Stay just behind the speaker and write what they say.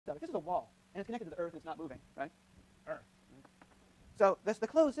So if this is a wall, and it's connected to the Earth and it's not moving, right? Earth. So the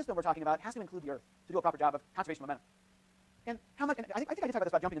closed system we're talking about has to include the Earth to do a proper job of conservation of momentum. And how much? And I think I just talked about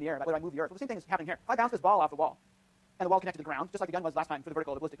this about jumping in the air, about whether I move the Earth. Well, the same thing is happening here. If I bounce this ball off the wall, and the wall connected to the ground, just like the gun was last time for the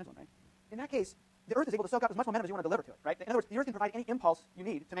vertical or the ballistic pendulum, right? In that case, the Earth is able to soak up as much momentum as you want to deliver to it, right? In other words, the Earth can provide any impulse you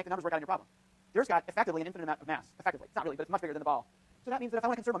need to make the numbers work out in your problem. The Earth's got effectively an infinite amount of mass. Effectively, it's not really, but it's much bigger than the ball. So that means that if I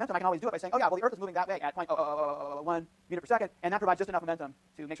want to conserve momentum, I can always do it by saying, oh yeah, well the Earth is moving that way at 0.001 meter per second, and that provides just enough momentum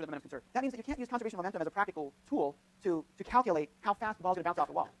to make sure the momentum is conserved. That means that you can't use conservation of momentum as a practical tool to calculate how fast the ball is going to bounce off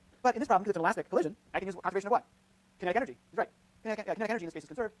the wall. But in this problem, because it's an elastic collision, I can use conservation of what? Kinetic energy. That's right. Kinetic energy in this case is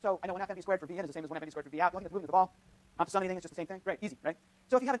conserved, so I know 1/2 mv squared for v in is the same as 1/2 mv squared for v out. The only thing that's moving is the ball. Not to sum anything, it's just the same thing. Great, easy, right?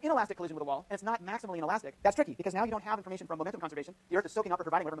 So if you have an inelastic collision with a wall, and it's not maximally inelastic, that's tricky, because now you don't have information from momentum conservation. The Earth is soaking up or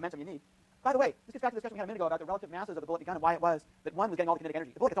providing whatever momentum you need. By the way, this gets back to the discussion we had a minute ago about the relative masses of the bullet and the gun and why it was that one was getting all the kinetic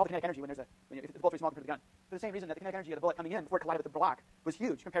energy. The bullet gets all the kinetic energy when if the bullet's very small compared to the gun. For the same reason that the kinetic energy of the bullet coming in before it collided with the block was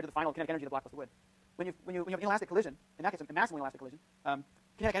huge compared to the final kinetic energy of the block plus the wood. When you have an inelastic collision, in that case a maximally elastic collision,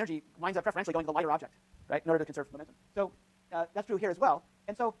 kinetic energy winds up preferentially going to the lighter object, right, in order to conserve momentum. So that's true here as well.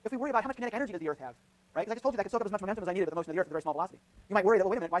 And so if we worry about how much kinetic energy does the Earth have, right? Because I just told you that I could soak up as much momentum as I needed with the motion of the Earth at a very small velocity. You might worry that,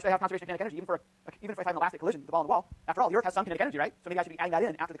 well, wait a minute, why should I have conservation of kinetic energy even if I have an elastic collision with the ball and the wall? After all, the Earth has some kinetic energy, right? So maybe I should be adding that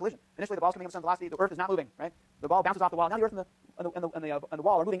in after the collision. Initially, the ball's coming in with some velocity, the Earth is not moving, right? The ball bounces off the wall. Now the Earth and the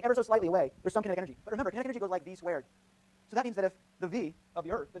wall are moving ever so slightly away. There's some kinetic energy. But remember, kinetic energy goes like v squared. So that means that if the v of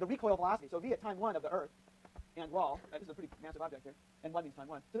the Earth, the recoil velocity, so v at time 1 of the Earth and wall, right, this is a pretty massive object here, and 1 means time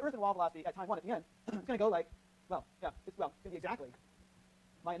 1. So the Earth and wall velocity at time 1 at the end, it's going to go like, it's going to be exactly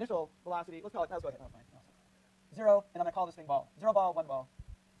my initial velocity. Let's go ahead. 0, and I'm going to call this thing ball. 0 ball, 1 ball.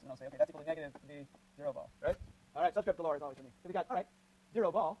 So I'll say, okay, that's equal to negative v 0 ball, right? All right, subscript galore is always for me. So we got, all right,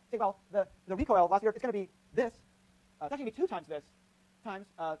 0 ball. Say, well, the recoil velocity, it's going to be this. It's actually going to be 2 times this, times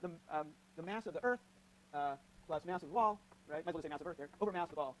the mass of the Earth plus mass of the wall, right? Might as well say mass of Earth here, over mass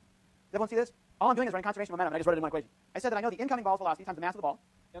of the ball. Does everyone see this? All I'm doing is running conservation of momentum, and I just wrote it in one equation. I said that I know the incoming ball's velocity times the mass of the ball,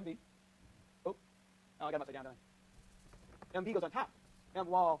 mv. Oh, I got them upside down, don't I? mv goes on top. M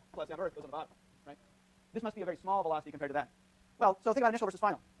wall plus m Earth goes on the bottom, right? This must be a very small velocity compared to that. Well, so think about initial versus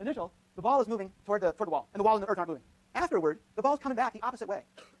final. Initial, the ball is moving toward the wall, and the wall and the Earth aren't moving. Afterward, the ball's coming back the opposite way.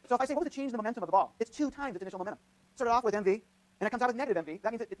 So if I say, what was the change in the momentum of the ball? It's 2 times its initial momentum. Started off with mv, and it comes out with negative mv.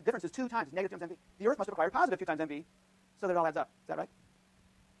 That means that the difference is 2 times. It's negative times mv. The Earth must have acquired positive 2 times mv, so that it all adds up. Is that right?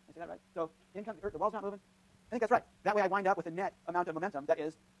 I see that right? So in comes the Earth, the wall's not moving. I think that's right. That way I wind up with a net amount of momentum that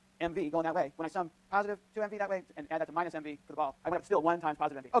is mv going that way. When I sum positive 2mv that way and add that to minus mv for the ball, I wind up still 1 times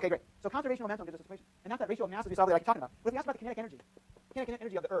positive mv. Okay, great. So conservation of momentum gives us this equation. And that's that ratio of masses we saw that I keep talking about. What if we ask about the kinetic energy? Kinetic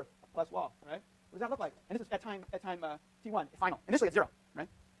energy of the Earth plus wall, right? What does that look like? And this is at time t1, final. Initially at 0, right?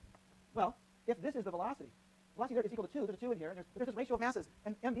 Well, if this is the velocity there is equal to 2, there's a 2 in here, and there's this ratio of masses,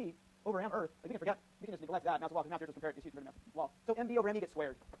 and mv over m Earth, like we can just neglect that, mass of wall, because mass here just compare it to mass of wall. So mv over mv gets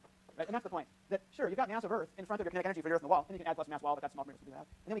squared. Right? And that's the point. That, sure, you've got mass of Earth in front of your kinetic energy for the Earth and the wall, and you can add plus mass wall, but that's small for me to do that.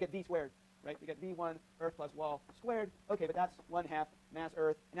 And then we get v squared, right? We get v1 Earth plus wall squared. Okay, but that's 1/2 mass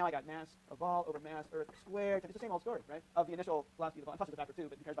Earth. And now I got mass of ball over mass Earth squared. It's the same old story, right? Of the initial velocity of the ball. Plus it's a factor 2,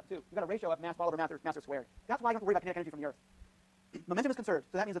 but who cares about 2? You've got a ratio of mass ball over mass Earth squared. That's why you don't have to worry about kinetic energy from the Earth. Momentum is conserved,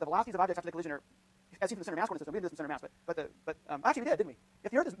 so that means that the velocities of objects after the collision are, as seen from the center mass coordinate system. We did this from center mass, but actually we did, didn't we?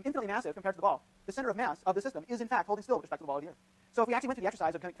 If the Earth is infinitely massive compared to the ball, the center of mass of the system is in fact holding still with respect to the ball of the Earth. So if we actually went through the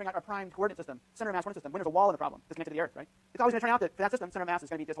exercise of figuring out our primed coordinate system, center of mass coordinate system, when there's a wall in the problem that's connected to the Earth, right? It's always going to turn out that for that system, center of mass is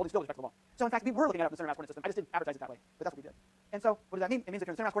going to be just holding still with respect to the wall. So in fact, we were looking at it from the center of mass coordinate system. I just didn't advertise it that way, but that's what we did. And so what does that mean? It means that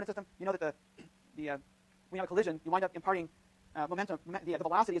in the center of mass coordinate system, you know that when you have a collision, you wind up imparting momentum. The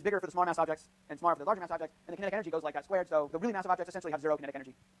velocity is bigger for the smaller mass objects and smaller for the larger mass objects, and the kinetic energy goes like that squared. So the really massive objects essentially have 0 kinetic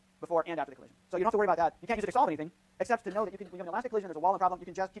energy before and after the collision. So you don't have to worry about that. You can't use it to solve anything, except to know that you can, when you have an elastic collision, there's a wall in the problem. You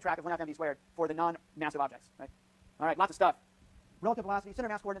can just keep track of 1/2 mv squared for the non-massive objects, right? All right, lots of stuff. Relative velocity, center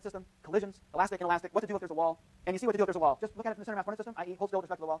mass coordinate system, collisions, elastic, inelastic, what to do if there's a wall. And you see what to do if there's a wall. Just look at it from the center mass coordinate system, i.e. hold still with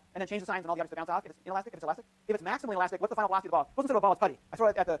respect to the wall, and then change the signs and all the objects that bounce off if it's inelastic, if it's elastic. If it's maximally elastic, what's the final velocity of the ball? Suppose instead of a ball, it's putty. I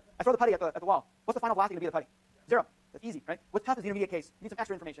throw the putty at the wall. What's the final velocity going to be of the putty? 0. That's easy, right? What's tough is the intermediate case. You need some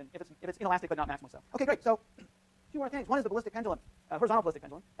extra information if it's inelastic but not maximal so. Okay, great. So 2 more things. One is the ballistic pendulum, horizontal ballistic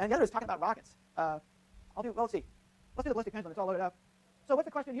pendulum, and the other is talking about rockets. Let's see. Let's do the ballistic pendulum. It's all loaded up. So what's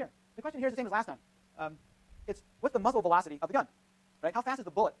the question here? The question here is the same as last time. It's what's the muzzle velocity of the gun, right? How fast is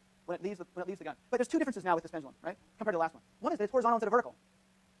the bullet when it leaves the gun? But there's 2 differences now with this pendulum, right? Compared to the last one. One is that it's horizontal instead of vertical.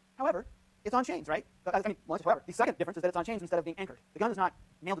 However, it's on chains, right? However, the second difference is that it's on chains instead of being anchored. The gun is not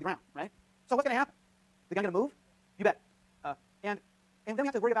nailed to the ground, right? So what's going to happen? The gun going to move? You bet. And then we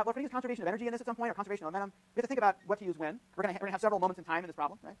have to worry about, well, if we're going to use conservation of energy in this at some point, or conservation of momentum, we have to think about what to use when. We're going to have several moments in time in this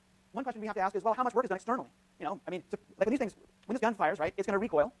problem, right? One question we have to ask is, well, how much work is done externally? You know, I mean, like when these things, when this gun fires, right, it's going to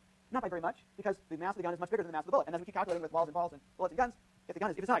recoil, not by very much, because the mass of the gun is much bigger than the mass of the bullet. And as we keep calculating with walls and balls and bullets and guns,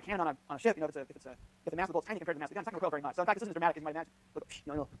 if it's not a cannon on a ship, if the mass of the bullet's tiny compared to the mass of the gun, it's not going to recoil very much. So in fact, this isn't as dramatic as you might imagine. Look,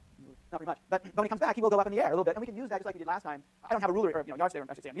 not very much. But when he comes back, he will go up in the air a little bit, and we can use that just like we did last time. I don't have a ruler or yardstick, or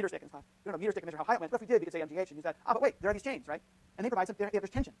I should say a meter stick in this class. We don't have a meter stick to measure how high it went. But if we did, we could say MGH and use that. But wait, there are these chains, right? And they provide there's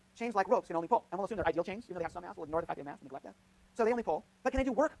tension. Chains like ropes can only pull, and we'll assume they're ideal chains, even though they have some mass. We'll ignore the fact they have mass and neglect that. So they only pull, but can they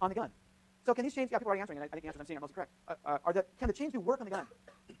do work on the gun? So can these chains? Yeah, people are already answering, and I think the answers I'm seeing are mostly correct. Can the chains do work on the gun?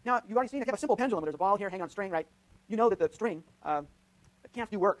 Now you've already seen if you have a simple pendulum, where there's a ball here hanging on a string, right? You know that the string can't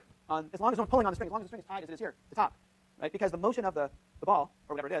do work on as long as I'm pulling on the string, as long as the string is tied as it is here, at the top, right? Because the motion of the ball,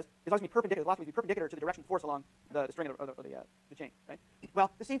 or whatever it is always going to be perpendicular. The velocity will be perpendicular to the direction of force along the string or the chain, right?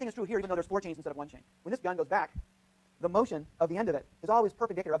 Well, the same thing is true here, even though there's 4 chains instead of 1 chain. When this gun goes back, the motion of the end of it is always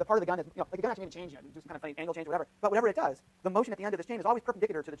perpendicular. Of the part of the gun is, like the gun actually made a change, just kind of funny angle change or whatever. But whatever it does, the motion at the end of this chain is always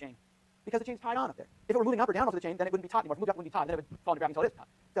perpendicular to the chain, because the chain's tied on up there. If it were moving up or down over the chain, then it wouldn't be taut anymore. If it moved up, it wouldn't be taut. Then it would fall into gravity until it is taut.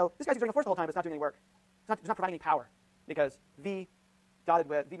 So this guy's exerting a force the whole time, but it's not doing any work. It's not providing any power, because V dotted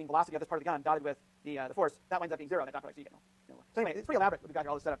with V being velocity of this part of the gun dotted with the force, that winds up being 0. That dot product, so you get no work. So anyway, it's pretty elaborate what we've got here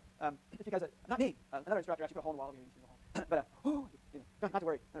all this setup. It's because not me, another instructor actually put a hole in the wall over here. You can see the hole. But not to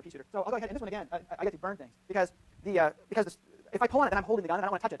worry, another pea shooter. So I'll go ahead, and this one again, I get to burn things because if I pull on it and I'm holding the gun and I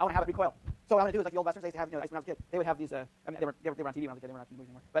don't want to touch it, I want to have it recoil. So what I'm going to do is like the old westerns, they used to have, when I was a kid, they would have these, they were on TV when I was a kid, they weren't on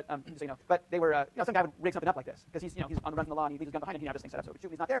movies anymore, but just so you know, but they were, some guy would rig something up like this, because he's on the run from the law and he leaves his gun behind him, he'd have this thing set up so it would shoot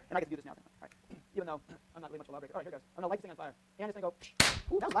when he's not there, and I get to do this now. All right. Even though I'm not really much of a lawbreaker. All right, here goes. I'm going to light this thing on fire, and this thing go,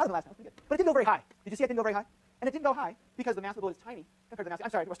 ooh, that was louder than last time, that's pretty good. But it didn't go very high. Did you see it didn't go very high? And it didn't go high because the mass of the bullet is tiny compared to the mass.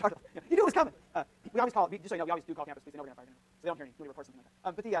 I'm sorry, we're startled. You knew it was coming. We always call it, just so you know, we always do call campus police. They know we're going to fire. So they don't hear any report something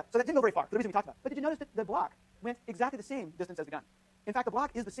like that. So that didn't go very far for the reason we talked about. But did you notice that the block went exactly the same distance as the gun? In fact, the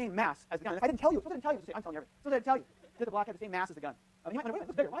block is the same mass as the gun. And if I didn't tell you, suppose I didn't tell you, I'm telling you everything. Suppose I didn't tell you that the block had the same mass as the gun. You might wonder, wait,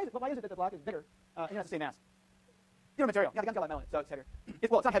 it's bigger. Why is it that the block is bigger and it has the same mass? Different material. Yeah, the gun's got a lot of metal in it, so it's heavier.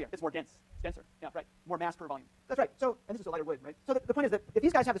 Well, it's not heavier. It's more dense. It's denser. Yeah, right. More mass per volume. That's right. So, and this is a lighter wood, right? So the point is that if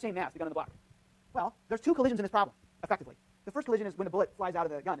these guys have the same mass, the gun and the block, well, there's 2 collisions in this problem, effectively. The first collision is when the bullet flies out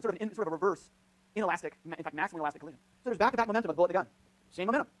of the gun. It's sort of a reverse, inelastic, in fact, maximally elastic collision. So there's back-to-back momentum of the bullet and the gun. Same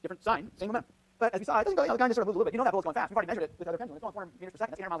momentum, different sign, same momentum. But as we saw, it doesn't go, the gun just sort of moves a little bit. You know that bullet's going fast. We've already measured it with other pendulums. It's going 400 meters per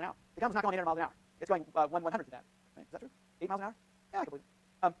second. That's 800 miles an hour. The gun's not going 800 miles an hour. It's going 1/100th of that. Right? Is that true? 8 miles an hour? Yeah, I can believe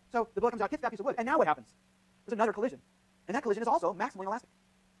it. So the bullet comes out, hits that piece of wood, and now what happens? There's another collision. And that collision is also maximally elastic.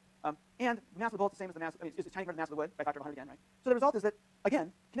 And the mass of the bullet is the same as the mass, it's tiny compared to the mass of the wood by a factor of 100 again, right? So the result is that,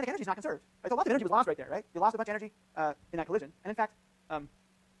 again, kinetic energy is not conserved. Right? So lots of energy was lost right there, right? You lost a bunch of energy in that collision. And in fact,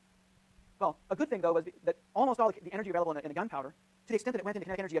 well, a good thing, though, was that almost all the energy available in the gunpowder, to the extent that it went into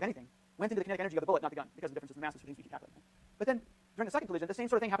kinetic energy of anything, went into the kinetic energy of the bullet, not the gun, because of the differences in masses for things we keep calculating. But then, during the second collision, the same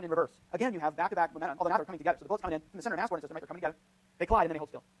sort of thing happened in reverse. Again, you have back-to-back momentum, although now they're coming together. So the bullet's coming in from the center of mass coordinate system, right? They're coming together. They collide, and then they hold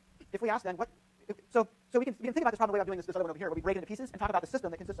still. If we ask then, so we can think about this problem the way I'm doing this other one over here, where we break it into pieces and talk about the system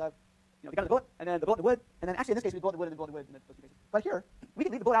that consists of, the gun and the bullet, and then the bullet and the wood, and then actually in this case we bullet and the wood and the bullet and the wood in those 2 cases. But here, we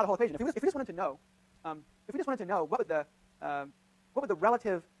can leave the bullet out of the whole equation. If we just wanted to know, what would the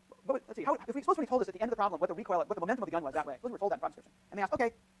relative, let's see, if we suppose somebody told us at the end of the problem what the momentum of the gun was that way, suppose we were told that in problem description, and they asked,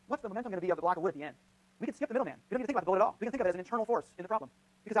 okay, what's the momentum going to be of the block of wood at the end? We could skip the middleman. We don't need to think about the bullet at all. We can think of it as an internal force in the problem,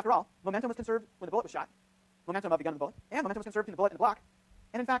 because after all, momentum was conserved when the bullet was shot, momentum of the gun and the bullet, and momentum was conserved between the bullet and the block.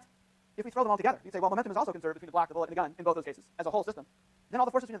 And in fact, if we throw them all together, you'd say, well, momentum is also conserved between the block, the bullet, and the gun in both those cases as a whole system. Then all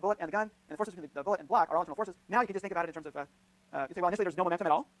the forces between the bullet and the gun, and the forces between the bullet and the block are all internal forces. Now you can just think about it in terms of, you say, well, initially there's no momentum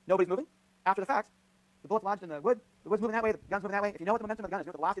at all. Nobody's moving. After the fact, the bullet's lodged in the wood's moving that way, the gun's moving that way. If you know what the momentum of the gun is, you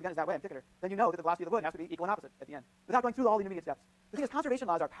know what the velocity of the gun is that way in particular, then you know that the velocity of the wood has to be equal and opposite at the end, without going through all the intermediate steps. The thing is, conservation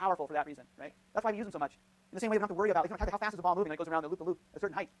laws are powerful for that reason, right? That's why we use them so much. In the same way, we don't have to worry about, like, how fast is the ball moving, and it goes around the loop at a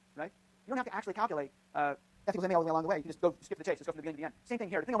certain height, right? You don't have to actually calculate F equals ma all the way along the way. You can just go skip the chase, just go from the beginning to the end. Same thing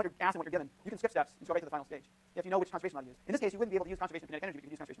here. Depending on what you're asked and what you're given, you can skip steps and go right to the final stage if you know which conservation law to use. In this case, you wouldn't be able to use conservation of kinetic energy, but you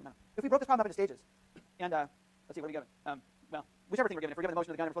could use conservation of momentum. If we broke this problem up into stages, and let's see, what are we given? Well, whichever thing we're given. If we're given the motion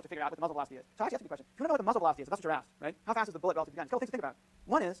of the gun, we're supposed to figure out what the muzzle velocity is. So actually, that's a good question. If you want to know what the muzzle velocity is, that's what you're asked, right? How fast is the bullet relative to the gun? A couple things to think about.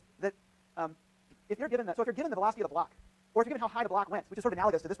 One is that if you're given the velocity of the block, or if you're given how high the block went, which is sort of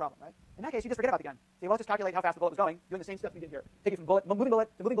analogous to this problem, right? In that case, you just forget about the gun. Say, well, let's just calculate how fast the bullet was going, doing the same steps we did here. Take it from moving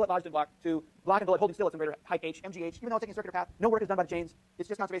bullet to moving bullet lodged in block to block and bullet holding still at some greater height h, mgh, even though it's taking a circular path. No work is done by the chains. It's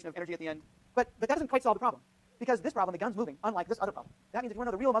just conservation of energy at the end. But that doesn't quite solve the problem, because this problem, the gun's moving, unlike this other problem. That means if you want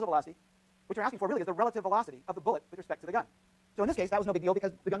to know the real muzzle velocity, what you're asking for really is the relative velocity of the bullet with respect to the gun. So in this case, that was no big deal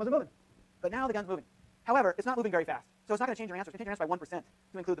because the gun wasn't moving. But now the gun's moving. However, it's not moving very fast. So it's not going to change your answer. It's going to change your answer by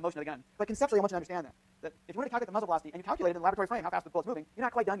 1% to include the motion of the gun. But conceptually, I want you to understand that if you want to calculate the muzzle velocity and you calculate it in the laboratory frame how fast the bullet's moving, you're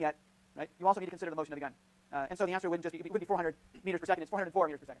not quite done yet, right? You also need to consider the motion of the gun. And so the answer wouldn't be 400 meters per second. It's 404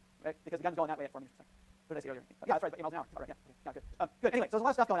 meters per second, right? Because the gun's going that way at 4 meters per second. What did I say earlier? Yeah, that's right. 8 miles an hour. All right, yeah, good. Good. Anyway, so there's a lot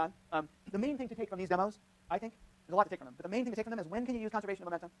of stuff going on. The main thing to take from these demos, I think, there's a lot to take from them. But the main thing to take from them is when can you use conservation of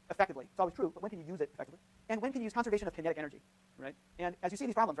momentum effectively? It's always true, but when can you use it effectively? And when can you use conservation of kinetic energy, right? And as as you see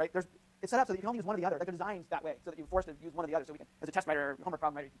these problems, right, it's set up so that you can only use one or the other. Like they're designed that way, so that you're forced to use one or the other. So we can, as a test writer, homework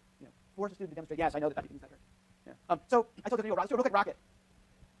problem writer, force a student to demonstrate. Yes, I know that you can use that here. Yeah. So I told you, let's do a real quick rocket.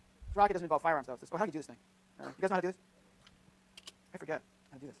 This rocket doesn't involve firearms, though. So how do you do this thing? You guys know how to do this? I forget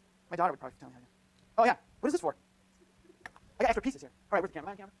how to do this. My daughter would probably tell me how to do it. Oh, yeah. What is this for? I got extra pieces here. All right, where's the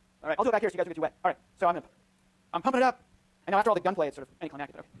camera? Camera? All right, I'll do it back here so you guys don't get too wet. All right, so I'm pumping it up. I know after all the gunplay, it's sort of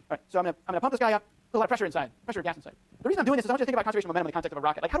anticlimactic. Okay. All right, so I'm gonna pump this guy up. There's a lot of pressure inside, pressure of gas inside. The reason I'm doing this is I want you to think about conservation of momentum in the context of a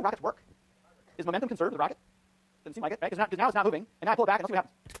rocket. Like, how do rockets work? Is momentum conserved with a rocket? Doesn't seem like it, right? Because now it's not moving, and now I pull it back, and let's see what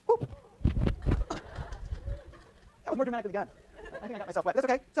happens. Whoop. That was more dramatic than the gun. I think I got myself wet. That's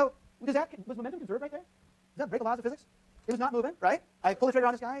okay. So was momentum conserved right there? Does that break the laws of physics? It was not moving, right? I pulled the trigger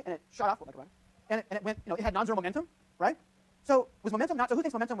on this guy, and it shot off. And it went, it had non-zero momentum, right? So was momentum not? So who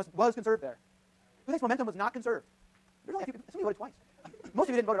thinks momentum was conserved there? Who thinks momentum was not conserved? There's only a few people. Somebody voted twice. Most of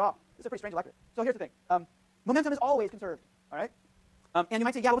you didn't vote at all. This is a pretty strange electorate. So here's the thing. Momentum is always conserved, all right? And you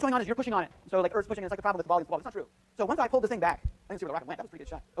might say, yeah, what's going on is you're pushing on it. So like Earth's pushing, and it's like the problem with the volume of the ball. It's not true. So once I pulled this thing back, I didn't see where the rocket went. That was a pretty good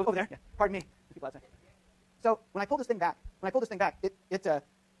shot. Over there? Yeah. Pardon me. There's people outside. So when I pulled this thing back,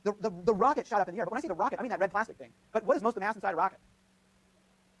 the rocket shot up in the air. But when I say the rocket, I mean that red plastic thing. But what is most of the mass inside a rocket?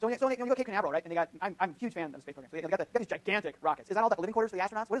 So when you go Cape Canaveral, right? And they got, I'm a huge fan of the space program. So they got these gigantic rockets. Is that all the living quarters for the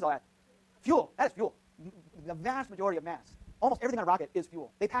astronauts? What is all that? Fuel. That is fuel. The vast majority of mass, almost everything on a rocket is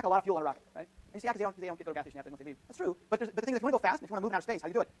fuel. They pack a lot of fuel on a rocket, right? And you see, because they don't get to a gas station after once they leave. That's true. But the thing is, if you want to go fast, and if you want to move in outer space, how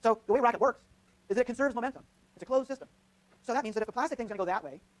do you do it? So the way a rocket works is that it conserves momentum. It's a closed system. So that means that if the plastic thing's going to go that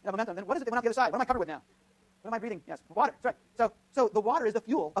way, and have momentum, then what is it that went out the other side? What am I covered with now? What am I breathing? Yes, water. That's right. So the water is the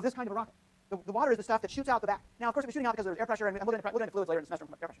fuel of this kind of a rocket. The water is the stuff that shoots out the back. Now, of course, it's shooting out because there's air pressure, and we'll get into fluids later in the semester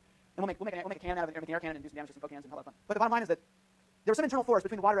from air pressure. And we'll make a can out of an air cannon and do some damage to some cans and all that fun. But the bottom line is that there's some internal force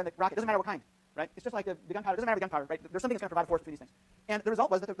between the water and the rocket. It doesn't matter what kind, right? It's just like the gunpowder. It doesn't matter the gunpowder, right? There's something that's going to provide a force between these things. And the result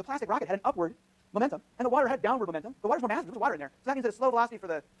was that the plastic rocket had an upward momentum, and the water had downward momentum. The water's more massive. There's water in there. So that means that a slow velocity for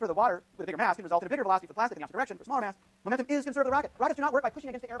the water with a bigger mass can result in a bigger velocity for the plastic in the opposite direction for a smaller mass. Momentum is conserved with the rocket. Rockets do not work by pushing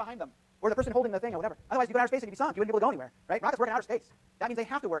against the air behind them or the person holding the thing or whatever. Otherwise, you go to outer space and you'd be sunk. You wouldn't be able to go anywhere, right? Rockets work in outer space. That means they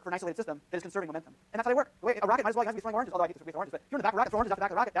have to work for an isolated system that is conserving momentum. And that's how they work. The way a rocket might as well be throwing oranges, although I hate to throw oranges, but if you're in the back of a rocket, throw oranges off the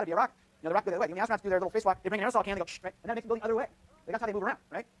back of the rocket, that'd be a rocket. The rocket, when the astronauts do their little spacewalk, they bring an aerosol can, they go, right? And that makes the building the other way. That's how they move around,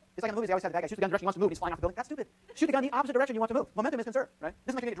 right? It's like in the movies, they always have the bad guy shoot the gun in the direction he wants to move, and he's flying off the building. That's stupid. Shoot the gun in the opposite direction you want to move. Momentum is conserved, right?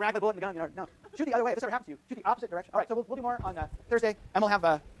 This is like you need to drag the bullet in the gun. No. Shoot the other way. If this ever happens to you, shoot the opposite direction. All right, so we'll do more on Thursday, and we'll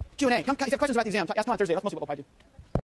have Q&A. If you have questions about the exam, ask them on Thursday. That's most people will probably do.